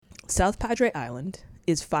South Padre Island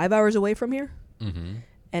is 5 hours away from here, Mm-hmm.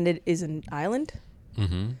 and it is an island.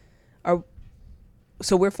 Mm-hmm.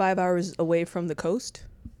 So we're 5 hours away from the coast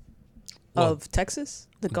Well, of Texas,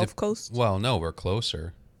 the Gulf Coast. Well, no, we're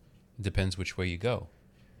closer. Depends which way you go.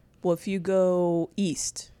 Well, if you go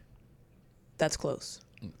east, that's close.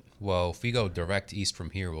 Well, if we go direct east from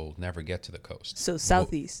here, we'll never get to the coast. So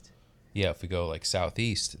southeast. Yeah, if we go like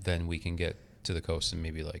southeast, then we can get to the coast in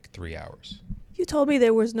maybe like 3 hours. You told me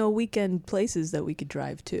there was no weekend places that we could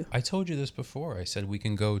drive to. I told you this before. I said we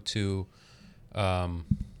can go to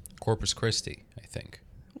Corpus Christi, I think.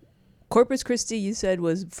 Corpus Christi, you said,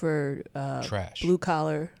 was for Trash. blue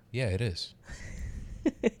collar. Yeah, it is.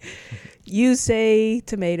 You say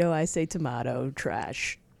tomato, I say tomato,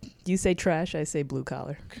 trash. You say trash, I say blue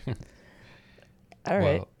collar. All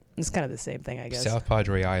right. Well, it's kind of the same thing, I guess. South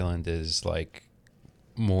Padre Island is like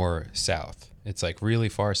more south. It's like really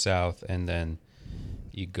far south, and then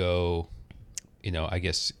you go, I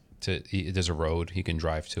guess there's a road. You can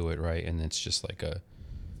drive to it, right? And it's just like a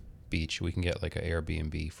beach. We can get like an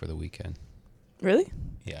Airbnb for the weekend. Really?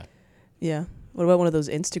 Yeah. Yeah. What about one of those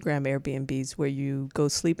Instagram Airbnbs where you go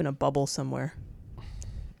sleep in a bubble somewhere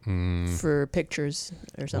for pictures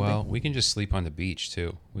or something? Well, we can just sleep on the beach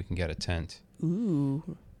too. We can get a tent.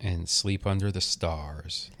 Ooh. And sleep under the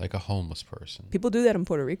stars like a homeless person. People do that in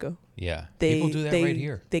Puerto Rico. Yeah. People do that right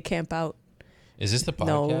here. They camp out. Is this the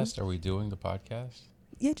podcast? No. Are we doing the podcast?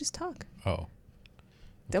 Yeah, just talk. Oh. Okay.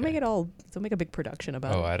 Don't make a big production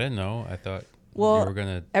about it. Oh, I didn't know. I thought you were going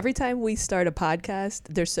to. Every time we start a podcast,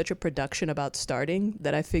 there's such a production about starting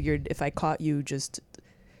that I figured if I caught you just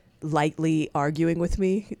lightly arguing with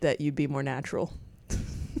me, that you'd be more natural.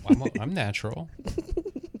 I'm natural.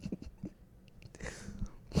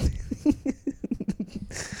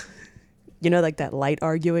 Like that light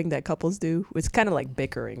arguing that couples do? It's kind of like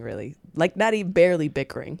bickering, really. Like not even barely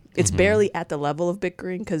bickering. It's barely at the level of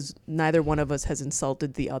bickering because neither one of us has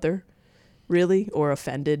insulted the other, really, or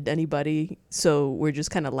offended anybody. So we're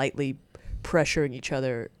just kind of lightly pressuring each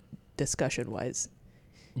other discussion-wise.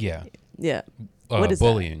 Yeah. Yeah. What is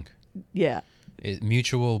bullying? That? Yeah.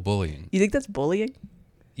 Mutual bullying. You think that's bullying?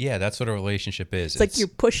 Yeah, that's what a relationship is. It's like you're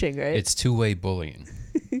pushing, right? It's two-way bullying.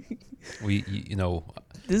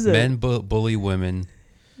 Men bully women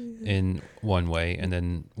in one way, and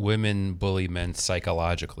then women bully men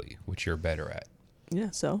psychologically, which you're better at.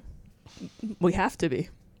 Yeah, so we have to be.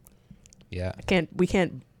 Yeah. We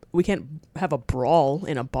can't have a brawl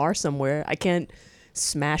in a bar somewhere. I can't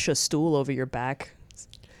smash a stool over your back.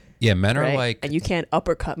 Yeah, men are right? like, and you can't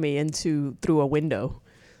uppercut me through a window.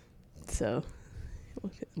 So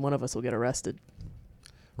one of us will get arrested.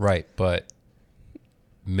 Right, but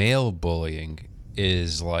male bullying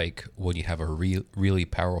is like when you have a really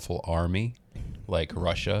powerful army, like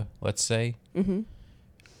Russia, let's say,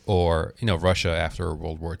 or Russia after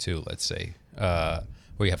World War II, let's say, where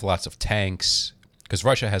you have lots of tanks, because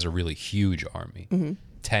Russia has a really huge army,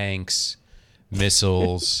 tanks,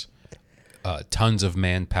 missiles, tons of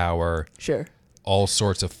manpower, sure, all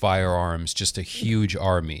sorts of firearms, just a huge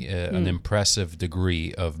army, an impressive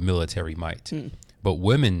degree of military might. But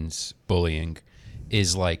women's bullying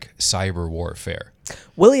is like cyber warfare.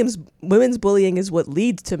 Women's bullying is what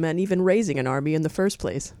leads to men even raising an army in the first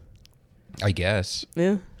place. I guess.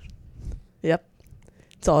 Yeah. Yep.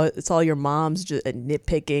 It's all your moms just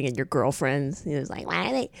nitpicking and your girlfriends. It's like,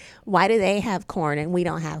 why do they have corn and we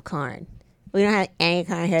don't have corn? We don't have any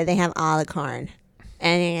corn here. They have all the corn.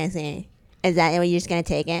 And you're gonna say, is that what you're just gonna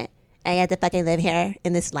take it? I have to fucking live here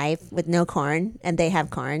in this life with no corn, and they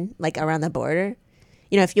have corn like around the border.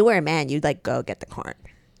 If you were a man, you'd like go get the corn.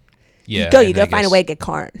 Yeah, you go find a way to get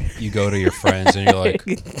corn. You go to your friends and you're like,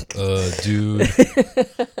 dude,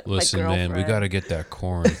 listen, man, we gotta get that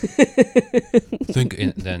corn.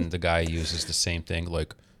 And then the guy uses the same thing,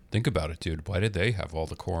 like, think about it, dude. Why did they have all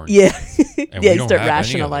the corn? Yeah, and we don't start have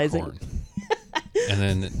rationalizing. Any of the corn. And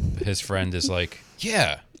then his friend is like,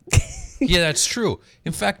 yeah, that's true.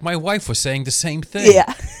 In fact, my wife was saying the same thing.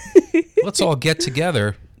 Yeah. Let's all get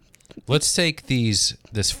together. Let's take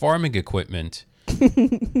this farming equipment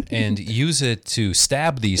and use it to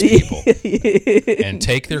stab these people and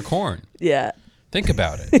take their corn. Yeah. Think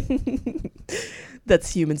about it.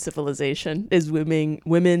 That's human civilization, is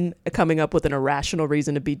women coming up with an irrational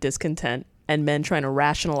reason to be discontent and men trying to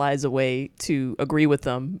rationalize a way to agree with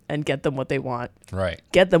them and get them what they want. Right.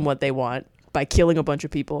 Get them what they want by killing a bunch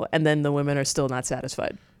of people, and then the women are still not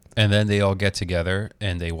satisfied. And then they all get together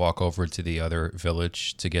and they walk over to the other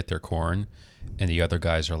village to get their corn. And the other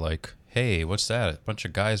guys are like, hey, what's that? A bunch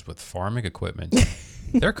of guys with farming equipment.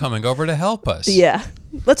 They're coming over to help us. Yeah.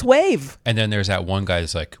 Let's wave. And then there's that one guy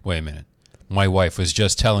that's like, wait a minute. My wife was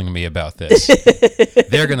just telling me about this.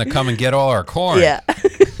 They're going to come and get all our corn. Yeah.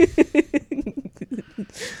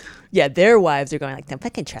 Yeah, their wives are going like, don't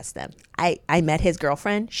fucking trust them. I met his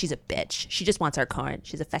girlfriend. She's a bitch. She just wants our corn.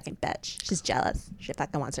 She's a fucking bitch. She's jealous. She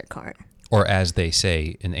fucking wants her corn. Or as they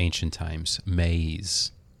say in ancient times,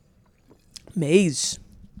 maize. Maize.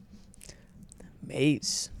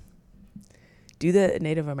 Maize. Do the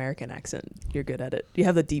Native American accent. You're good at it. You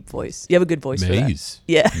have a deep voice. You have a good voice for that. Maize.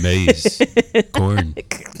 Yeah. Maize. Corn.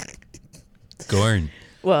 Corn.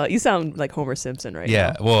 Well, you sound like Homer Simpson right now.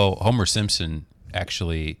 Yeah, well, Homer Simpson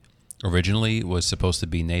actually originally was supposed to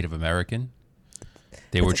be Native American.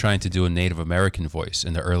 They were trying to do a Native American voice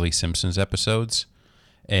in the early Simpsons episodes,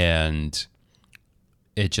 and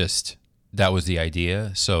that was the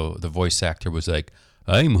idea. So the voice actor was like,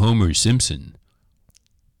 I'm Homer Simpson.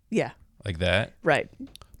 Yeah. Like that. Right.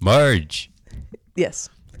 Marge, Yes.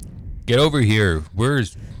 get over here.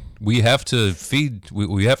 We have to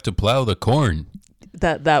we have to plow the corn.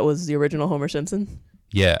 That was the original Homer Simpson?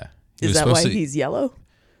 Yeah. Is that why he's yellow?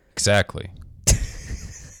 Exactly.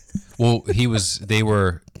 Well, they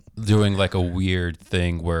were doing like a weird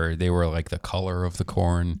thing where they were like the color of the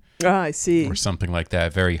corn. Ah, I see. Or something like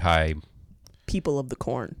that. Very high. People of the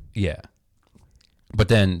corn. Yeah. But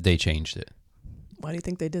then they changed it. Why do you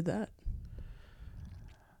think they did that?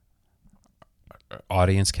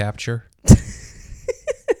 Audience capture.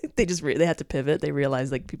 They had to pivot. They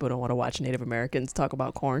realized like people don't want to watch Native Americans talk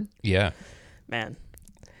about corn. Yeah. Man,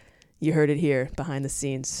 you heard it here, behind the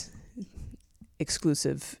scenes,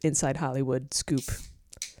 exclusive Inside Hollywood scoop.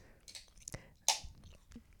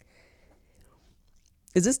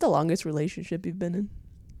 Is this the longest relationship you've been in?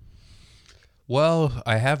 Well,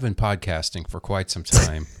 I have been podcasting for quite some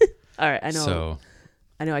time. All right, I know. So,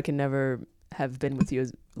 I know I can never have been with you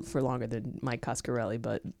for longer than Mike Coscarelli,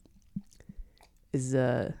 but is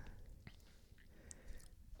this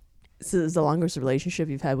the longest relationship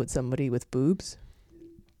you've had with somebody with boobs?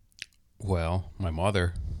 well, my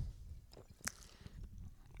mother.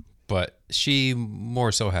 But she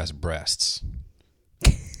more so has breasts.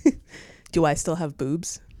 Do I still have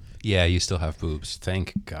boobs? Yeah, you still have boobs.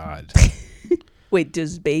 Thank God. Wait,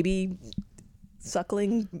 does baby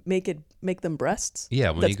suckling make them breasts?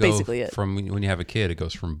 Yeah, when That's you go basically it. from when you have a kid, it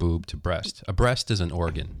goes from boob to breast. A breast is an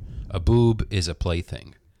organ. A boob is a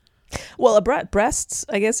plaything. Well, breasts,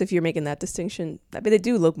 I guess if you're making that distinction, I mean, they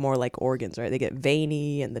do look more like organs, right? They get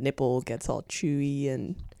veiny and the nipple gets all chewy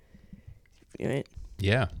and, right?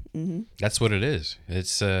 Yeah, That's what it is.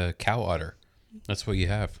 It's a cow udder. That's what you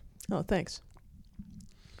have. Oh, thanks.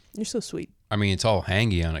 You're so sweet. I mean, it's all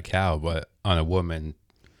hangy on a cow, but on a woman,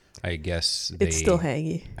 I guess they It's still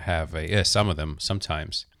hangy. have some of them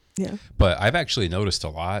sometimes. Yeah. But I've actually noticed a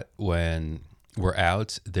lot when we're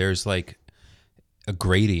out, there's like a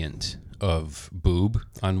gradient of boob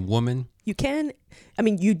on women. You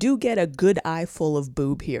do get a good eye full of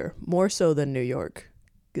boob here, more so than New York,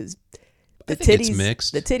 because the think it's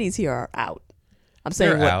mixed. The titties here are out. I'm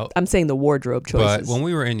saying They're out. I'm saying the wardrobe choices. But when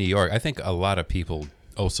we were in New York, I think a lot of people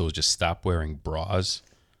also just stopped wearing bras.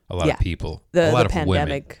 A lot of people. A lot of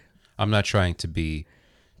pandemic. women. I'm not trying to be.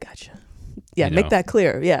 Gotcha. Yeah, make that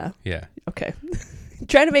clear. Yeah. Yeah. Okay.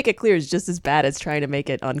 Trying to make it clear is just as bad as trying to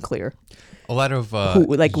make it unclear. A lot of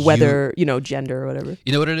whether, gender or whatever.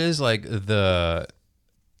 You know what it is? Like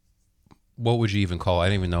what would you even call it? I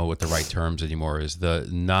don't even know what the right terms anymore is. The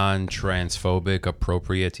non-transphobic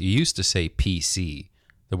appropriate. You used to say PC.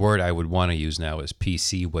 The word I would want to use now is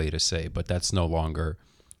PC way to say, but that's no longer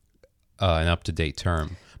an up-to-date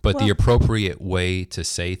term. But the appropriate way to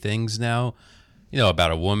say things now,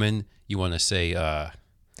 about a woman, you want to say,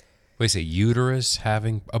 uterus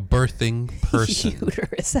having a birthing person.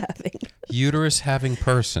 Uterus having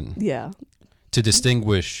person. Yeah. To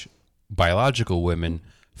distinguish biological women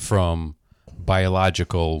from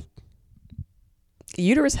biological.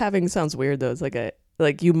 Uterus having sounds weird though. It's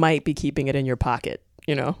like you might be keeping it in your pocket,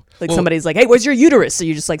 somebody's like, hey, where's your uterus? So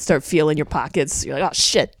you just like start feeling your pockets. You're like, oh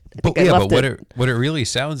shit. But what it really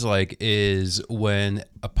sounds like is when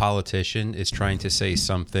a politician is trying to say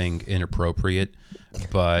something inappropriate,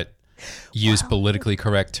 but use politically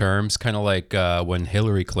correct terms, kind of like when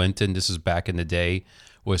Hillary Clinton, this is back in the day,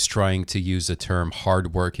 was trying to use the term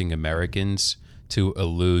hardworking Americans to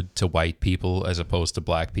allude to white people as opposed to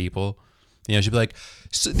black people. She'd be like,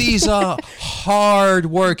 so these are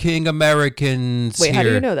hardworking Americans. Wait, how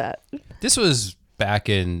do you know that? This was back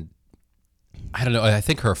in, I don't know, I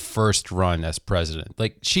think her first run as president.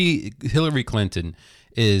 Like Hillary Clinton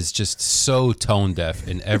is just so tone deaf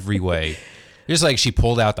in every way. Just like she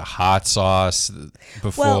pulled out the hot sauce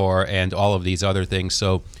before and all of these other things.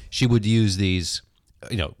 So she would use these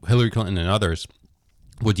Hillary Clinton and others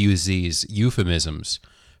would use these euphemisms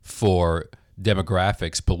for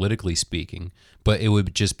demographics, politically speaking, but it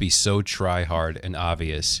would just be so try hard and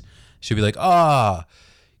obvious. She'd be like,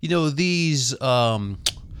 these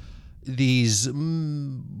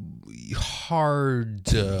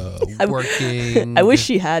hard working. I wish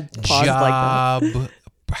she had paused job like that.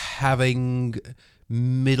 having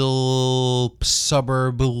middle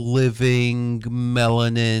suburb living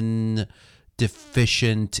melanin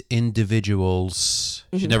deficient individuals.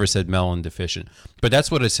 She never said melanin deficient, but that's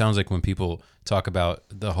what it sounds like when people talk about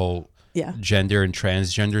the whole gender and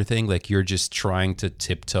transgender thing. Like you're just trying to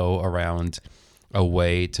tiptoe around a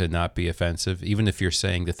way to not be offensive, even if you're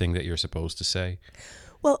saying the thing that you're supposed to say.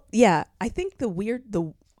 Well, yeah, I think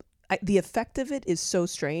the effect of it is so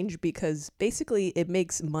strange because basically it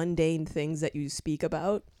makes mundane things that you speak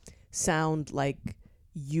about sound like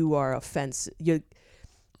you are offensive.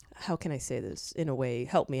 How can I say this in a way?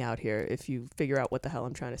 Help me out here if you figure out what the hell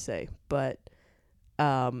I'm trying to say. But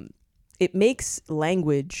it makes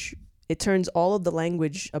language, it turns all of the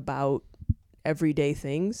language about everyday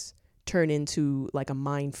things turn into like a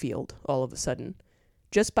minefield all of a sudden,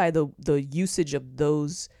 just by the usage of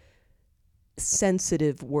those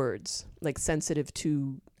sensitive words, like sensitive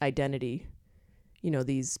to identity,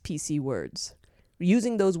 these PC words.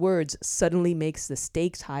 Using those words suddenly makes the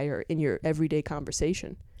stakes higher in your everyday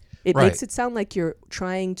conversation. It makes it sound like you're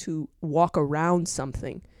trying to walk around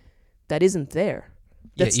something that isn't there.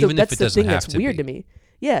 That's even if it the doesn't thing have that's to weird be. to me.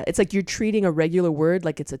 Yeah, it's like you're treating a regular word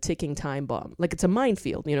like it's a ticking time bomb, like it's a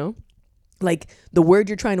minefield, Like the word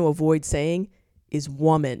you're trying to avoid saying is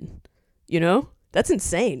woman, That's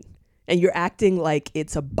insane. And you're acting like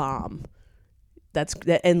it's a bomb.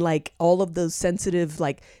 And like all of those sensitive,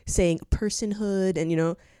 like saying personhood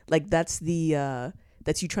and, like that's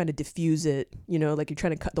you trying to diffuse it, like you're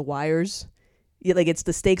trying to cut the wires. Yeah, like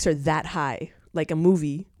the stakes are that high, like a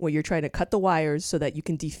movie where you're trying to cut the wires so that you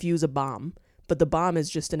can defuse a bomb. But the bomb is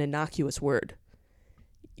just an innocuous word.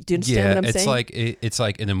 Do you understand what I'm saying? It's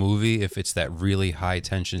like in a movie, if it's that really high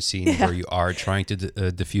tension scene where you are trying to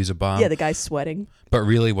defuse a bomb. Yeah, the guy's sweating. But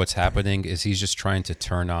really what's happening is he's just trying to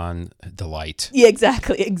turn on the light. Yeah,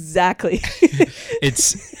 exactly.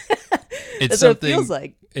 It's That's something, what it feels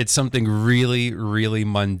like. It's something really, really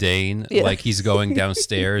mundane. Yeah. Like he's going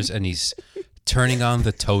downstairs and he's turning on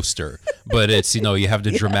the toaster, but it's, you have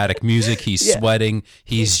the dramatic music. He's sweating.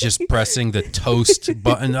 He's just pressing the toast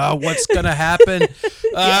button. Oh, what's going to happen?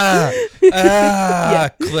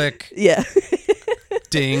 Click. Yeah.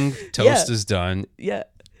 Ding. Toast is done. Yeah.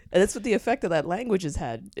 And that's what the effect of that language has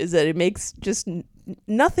had, is that it makes just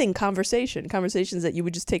nothing conversations that you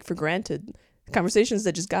would just take for granted, conversations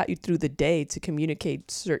that just got you through the day to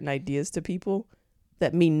communicate certain ideas to people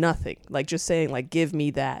that mean nothing. Like just saying like, give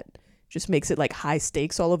me that. Just makes it like high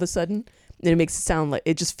stakes all of a sudden. And it makes it sound like,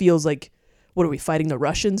 it just feels like, what are we fighting the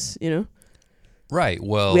Russians, Right.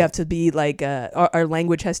 Well, we have to be like, our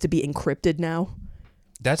language has to be encrypted now.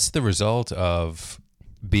 That's the result of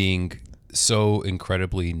being so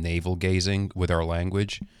incredibly navel gazing with our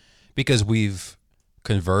language, because we've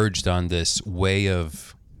converged on this way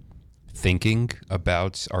of thinking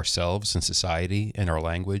about ourselves and society and our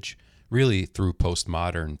language, really through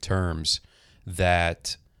postmodern terms,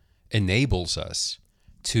 that enables us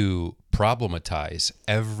to problematize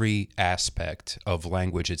every aspect of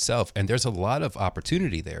language itself. And there's a lot of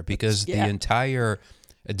opportunity there, because the entire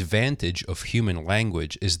advantage of human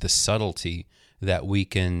language is the subtlety that we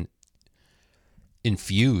can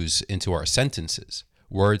infuse into our sentences.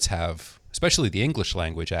 Words have, especially the English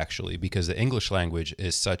language, actually, because the English language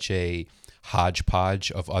is such a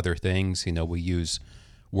hodgepodge of other things. We use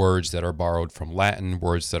words that are borrowed from Latin,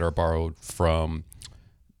 words that are borrowed from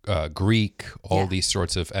Greek, all these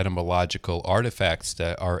sorts of etymological artifacts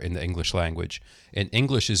that are in the English language. And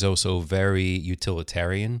English is also very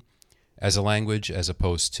utilitarian as a language, as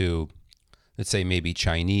opposed to, let's say, maybe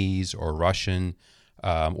Chinese or Russian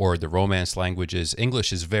or the Romance languages.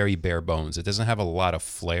 English is very bare bones. It doesn't have a lot of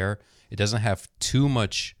flair. It doesn't have too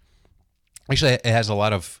much. Actually, it has a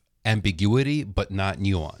lot of ambiguity, but not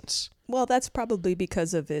nuance. Well, that's probably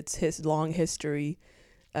because of its long history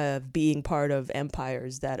of being part of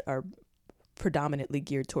empires that are predominantly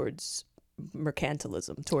geared towards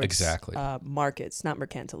mercantilism, towards markets, not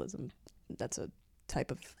mercantilism. That's a type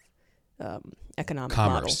of economic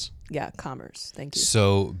commerce. Model. Yeah, commerce. Thank you.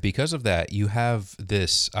 So because of that, you have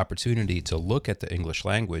this opportunity to look at the English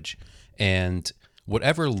language, and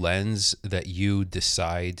whatever lens that you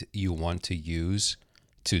decide you want to use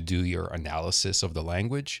to do your analysis of the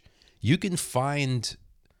language, you can find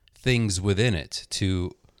things within it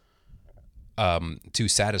to to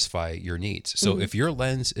satisfy your needs. So if your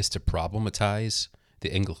lens is to problematize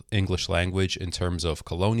the English language in terms of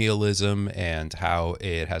colonialism and how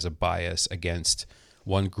it has a bias against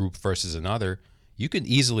one group versus another, you can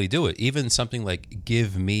easily do it. Even something like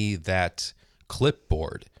 "give me that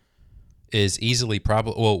clipboard" is easily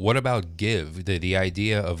well, what about give? The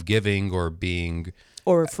idea of giving or being,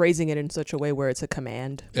 or phrasing it in such a way where it's a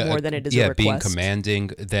command more than it is a request. Being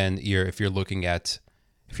commanding. Then if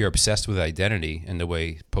you're obsessed with identity in the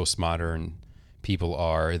way postmodern people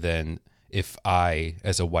are, then if I,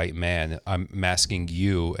 as a white man, I'm masking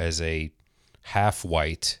you as a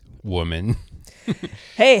half-white woman.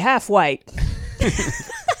 Hey, half-white.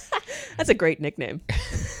 That's a great nickname.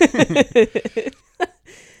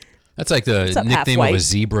 That's like the nickname half-white? of a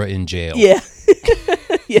zebra in jail. Yeah.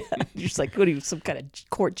 Yeah. You're just like, what are you, some kind of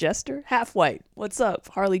court jester? Half-white. What's up?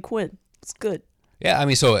 Harley Quinn. It's good. Yeah, I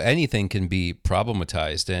mean, so anything can be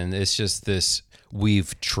problematized, and it's just this,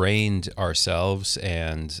 we've trained ourselves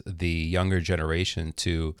and the younger generation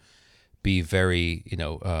to be very,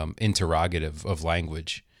 interrogative of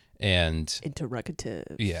language. And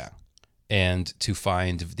interrogative. Yeah. And to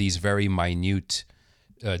find these very minute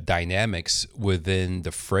dynamics within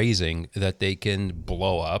the phrasing that they can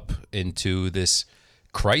blow up into this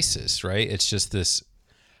crisis, right? It's just this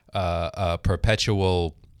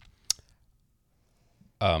perpetual,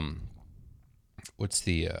 what's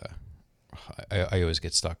the, I always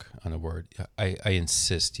get stuck on a word. I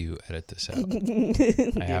insist you edit this out.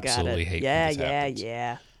 I absolutely hate when this happens.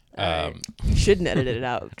 Yeah. Right. You shouldn't edit it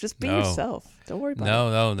out. Just be yourself. Don't worry about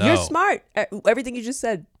it. No. You're smart. Everything you just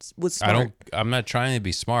said was smart. I'm not trying to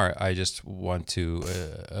be smart. I just want to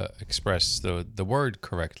express the word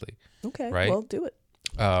correctly. Okay. Right? Well, do it.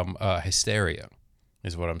 Hysteria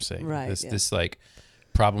is what I'm saying. Right. This like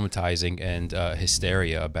problematizing and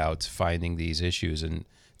hysteria about finding these issues and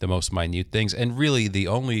the most minute things. And really the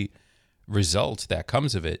only result that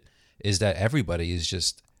comes of it is that everybody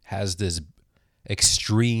has this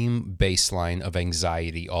extreme baseline of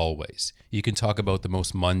anxiety always. You can talk about the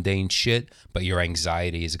most mundane shit, but your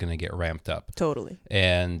anxiety is going to get ramped up. Totally.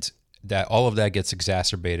 And that all of that gets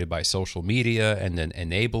exacerbated by social media and then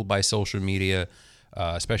enabled by social media,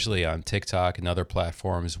 especially on TikTok and other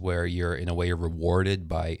platforms where you're in a way rewarded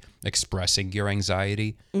by expressing your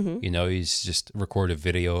anxiety. Mm-hmm. You just record a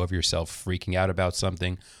video of yourself freaking out about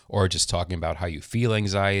something, or just talking about how you feel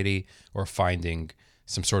anxiety, or finding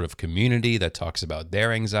some sort of community that talks about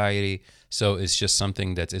their anxiety. So it's just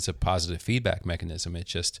something it's a positive feedback mechanism. It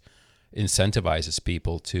just incentivizes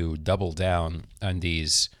people to double down on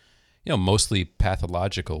these, mostly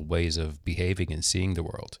pathological ways of behaving and seeing the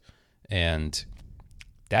world. And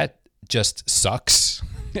that just sucks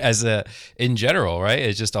in general, right?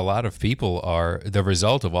 It's just a lot of people the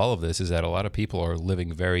result of all of this is that a lot of people are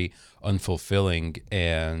living very unfulfilling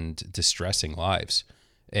and distressing lives.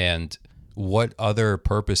 And what other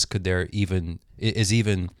purpose could there is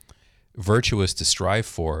even virtuous to strive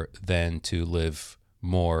for than to live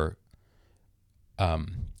more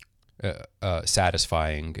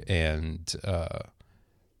satisfying and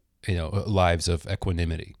lives of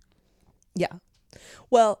equanimity? Yeah.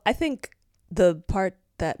 Well, I think the part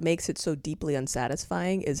that makes it so deeply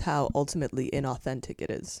unsatisfying is how ultimately inauthentic it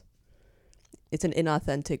is. It's an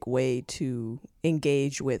inauthentic way to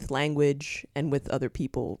engage with language and with other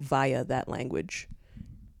people via that language,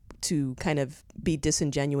 to kind of be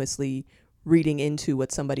disingenuously reading into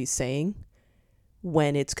what somebody's saying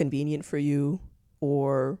when it's convenient for you,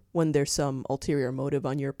 or when there's some ulterior motive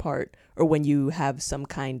on your part, or when you have some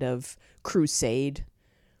kind of crusade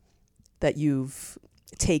that you've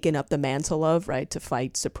taken up the mantle of, right, to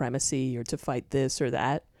fight supremacy or to fight this or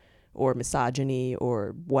that, or misogyny,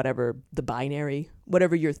 or whatever the binary,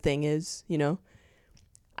 whatever your thing is,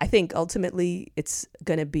 I think ultimately it's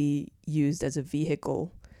going to be used as a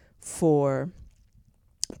vehicle for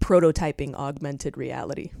prototyping augmented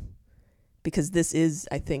reality. Because this is,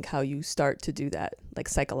 I think, how you start to do that, like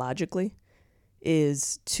psychologically,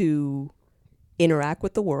 is to interact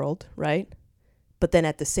with the world, right? But then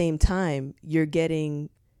at the same time, you're being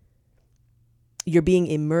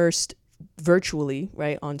immersed virtually,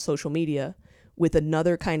 right, on social media with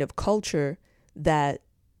another kind of culture that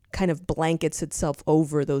kind of blankets itself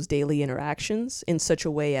over those daily interactions in such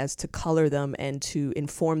a way as to color them and to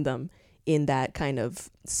inform them in that kind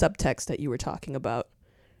of subtext that you were talking about,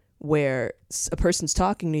 where a person's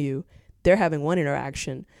talking to you, they're having one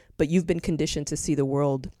interaction, but you've been conditioned to see the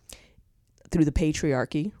world through the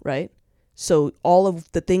patriarchy, right? So all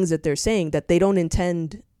of the things that they're saying that they don't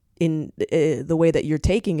intend in the way that you're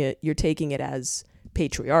taking it as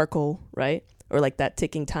patriarchal, right? or like that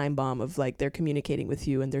ticking time bomb of like they're communicating with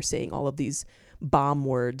you and they're saying all of these bomb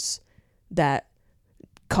words that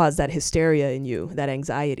cause that hysteria in you, that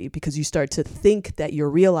anxiety, because you start to think that you're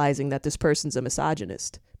realizing that this person's a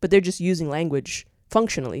misogynist, but they're just using language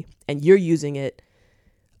functionally, and you're using it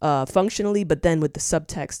functionally, but then with the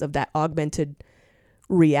subtext of that augmented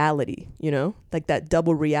reality, you know, like that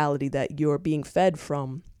double reality that you're being fed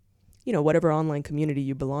from, you know, whatever online community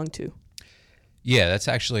you belong to. Yeah, that's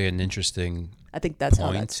actually an interesting I think that's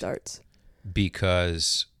point, how that starts.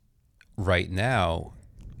 Because right now,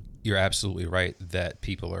 you're absolutely right that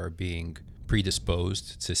people are being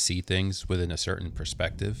predisposed to see things within a certain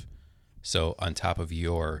perspective. So on top of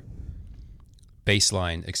your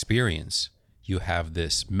baseline experience, you have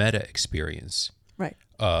this meta experience, right,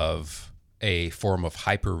 of a form of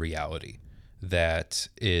hyper reality that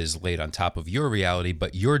is laid on top of your reality,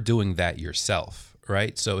 but you're doing that yourself,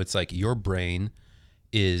 right? So it's like your brain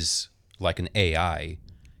is like an AI,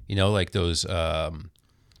 you know, like those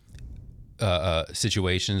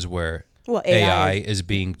situations where AI is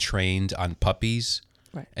being trained on puppies,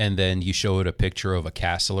 right, and then you show it a picture of a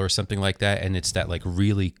castle or something like that, and it's that like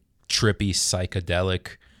really trippy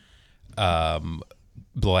psychedelic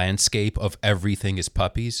landscape of everything is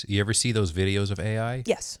puppies. You ever see those videos of AI?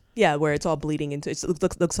 Yes. Yeah, where it's all bleeding into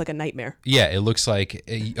it looks like a nightmare. Yeah, it looks like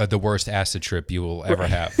the worst acid trip you will ever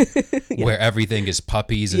have, yeah. Where everything is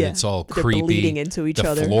puppies and it's all they're creepy. Bleeding into each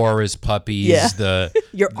other. The floor is puppies. Yeah.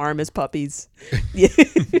 Your arm is puppies. Yeah.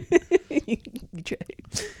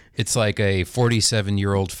 It's like a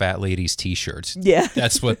 47-year-old fat lady's T-shirt. Yeah.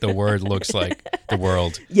 That's what the word looks like, the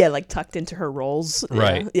world. Yeah, like tucked into her rolls.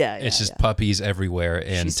 Right. Yeah. It's just puppies everywhere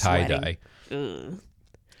and she's tie-dye.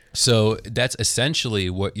 So that's essentially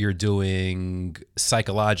what you're doing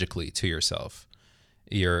psychologically to yourself.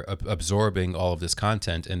 You're absorbing all of this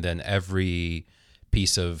content, and then every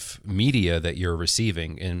piece of media that you're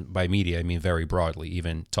receiving, and by media I mean very broadly,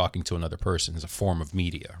 even talking to another person is a form of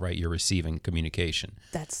media, right? You're receiving communication.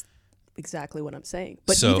 That's exactly what I'm saying.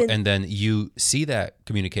 But so, and then you see that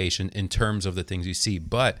communication in terms of the things you see.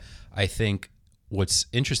 But I think what's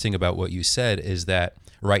interesting about what you said is that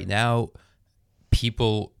right now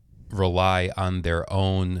people rely on their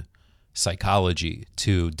own psychology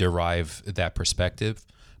to derive that perspective.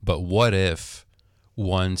 But what if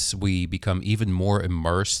once we become even more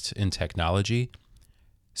immersed in technology,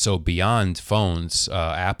 so beyond phones,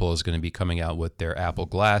 Apple is going to be coming out with their Apple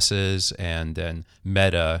glasses, and then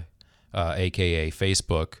Meta, aka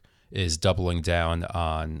Facebook, is doubling down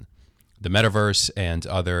on the metaverse and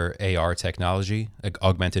other AR technology, like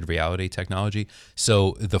augmented reality technology.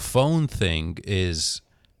 So the phone thing is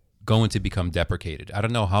going to become deprecated. I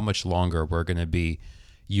don't know how much longer we're going to be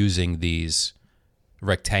using these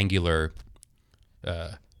rectangular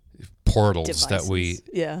portals devices.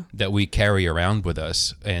 that we carry around with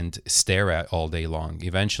us and stare at all day long.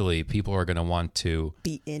 Eventually, people are going to want to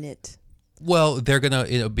be in it. Well, they're going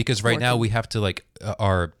to, because right now we have to like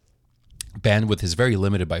our bandwidth is very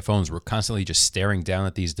limited by phones. We're constantly just staring down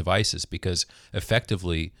at these devices because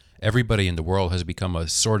effectively everybody in the world has become a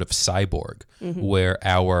sort of cyborg, where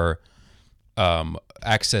our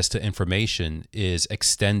access to information is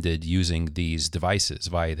extended using these devices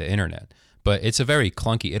via the internet. But it's a very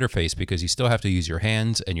clunky interface because you still have to use your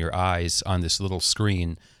hands and your eyes on this little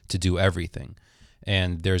screen to do everything.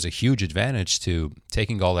 And there's a huge advantage to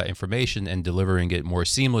taking all that information and delivering it more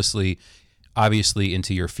seamlessly, obviously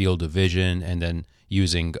into your field of vision, and then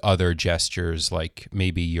using other gestures like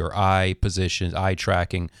maybe your eye positions, eye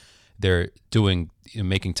tracking. They're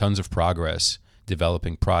making tons of progress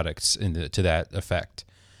developing products to that effect.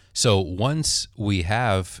 So once we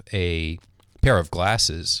have a pair of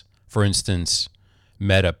glasses, for instance,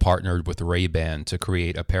 Meta partnered with Ray-Ban to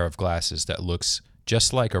create a pair of glasses that looks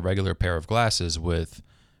just like a regular pair of glasses with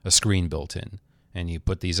a screen built in. And you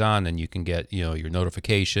put these on and you can get, your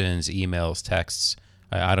notifications, emails, texts.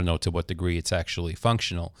 I don't know to what degree it's actually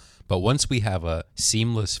functional. But once we have a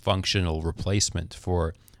seamless functional replacement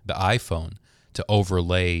for the iPhone to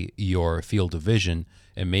overlay your field of vision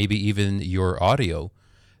and maybe even your audio,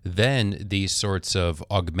 then these sorts of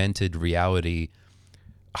augmented reality,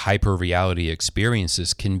 hyper reality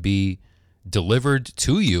experiences can be delivered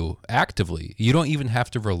to you actively. You don't even have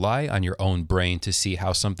to rely on your own brain to see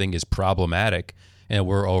how something is problematic. And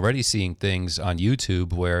we're already seeing things on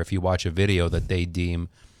YouTube where if you watch a video that they deem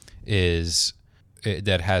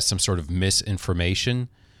that has some sort of misinformation,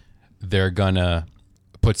 they're gonna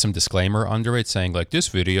put some disclaimer under it saying like this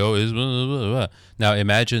video is blah, blah, blah, blah. Now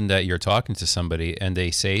imagine that you're talking to somebody and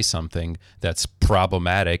they say something that's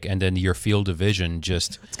problematic, and then your field of vision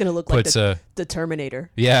just It's gonna look puts like the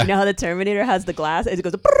Terminator. Yeah. You know how the Terminator has the glass? It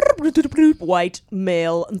goes white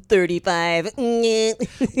male 35.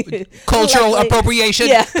 cultural Lovely. appropriation.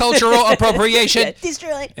 Yeah. Cultural appropriation. Yeah,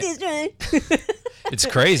 destroy. It's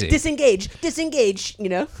crazy. Disengage. You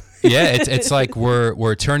know. Yeah, it's like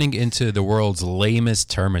we're turning into the world's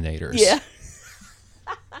lamest Terminators. Yeah.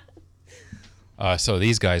 So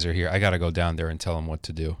these guys are here. I got to go down there and tell them what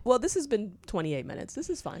to do. Well, this has been 28 minutes.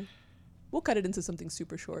 This is fine. We'll cut it into something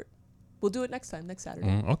super short. We'll do it next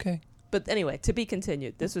Saturday. Okay. But anyway, to be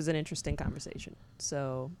continued. This was an interesting conversation.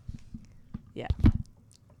 So, yeah.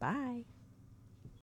 Bye.